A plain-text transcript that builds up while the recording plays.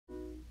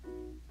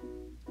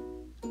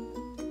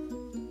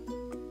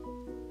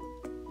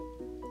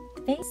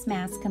Face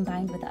masks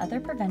combined with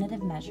other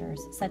preventative measures,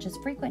 such as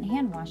frequent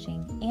hand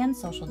washing and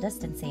social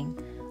distancing,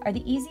 are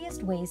the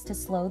easiest ways to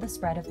slow the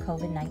spread of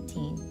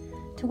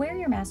COVID-19. To wear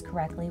your mask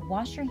correctly,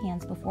 wash your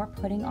hands before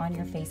putting on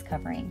your face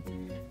covering.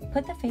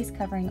 Put the face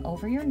covering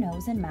over your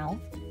nose and mouth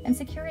and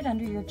secure it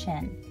under your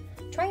chin.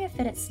 Try to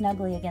fit it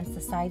snugly against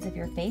the sides of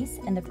your face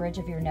and the bridge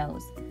of your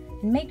nose,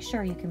 and make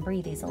sure you can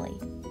breathe easily.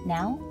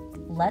 Now,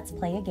 let's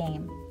play a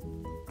game.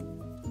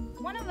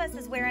 One of us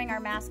is wearing our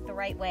mask the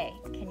right way.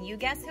 Can you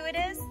guess who it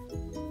is?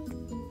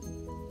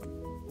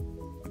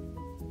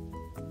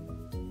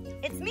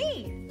 It's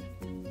me!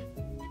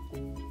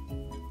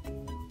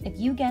 If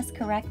you guessed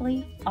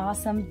correctly,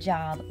 awesome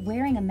job!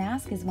 Wearing a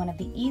mask is one of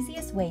the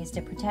easiest ways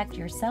to protect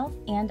yourself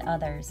and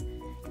others.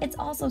 It's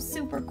also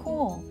super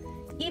cool.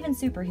 Even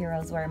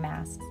superheroes wear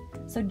masks.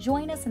 So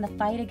join us in the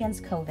fight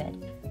against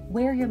COVID.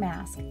 Wear your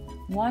mask,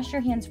 wash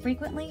your hands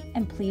frequently,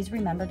 and please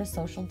remember to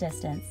social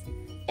distance.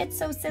 It's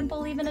so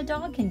simple, even a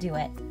dog can do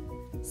it.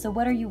 So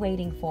what are you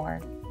waiting for?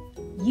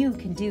 You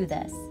can do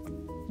this.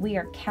 We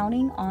are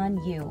counting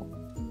on you.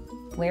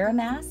 Wear a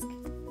mask,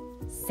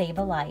 save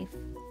a life.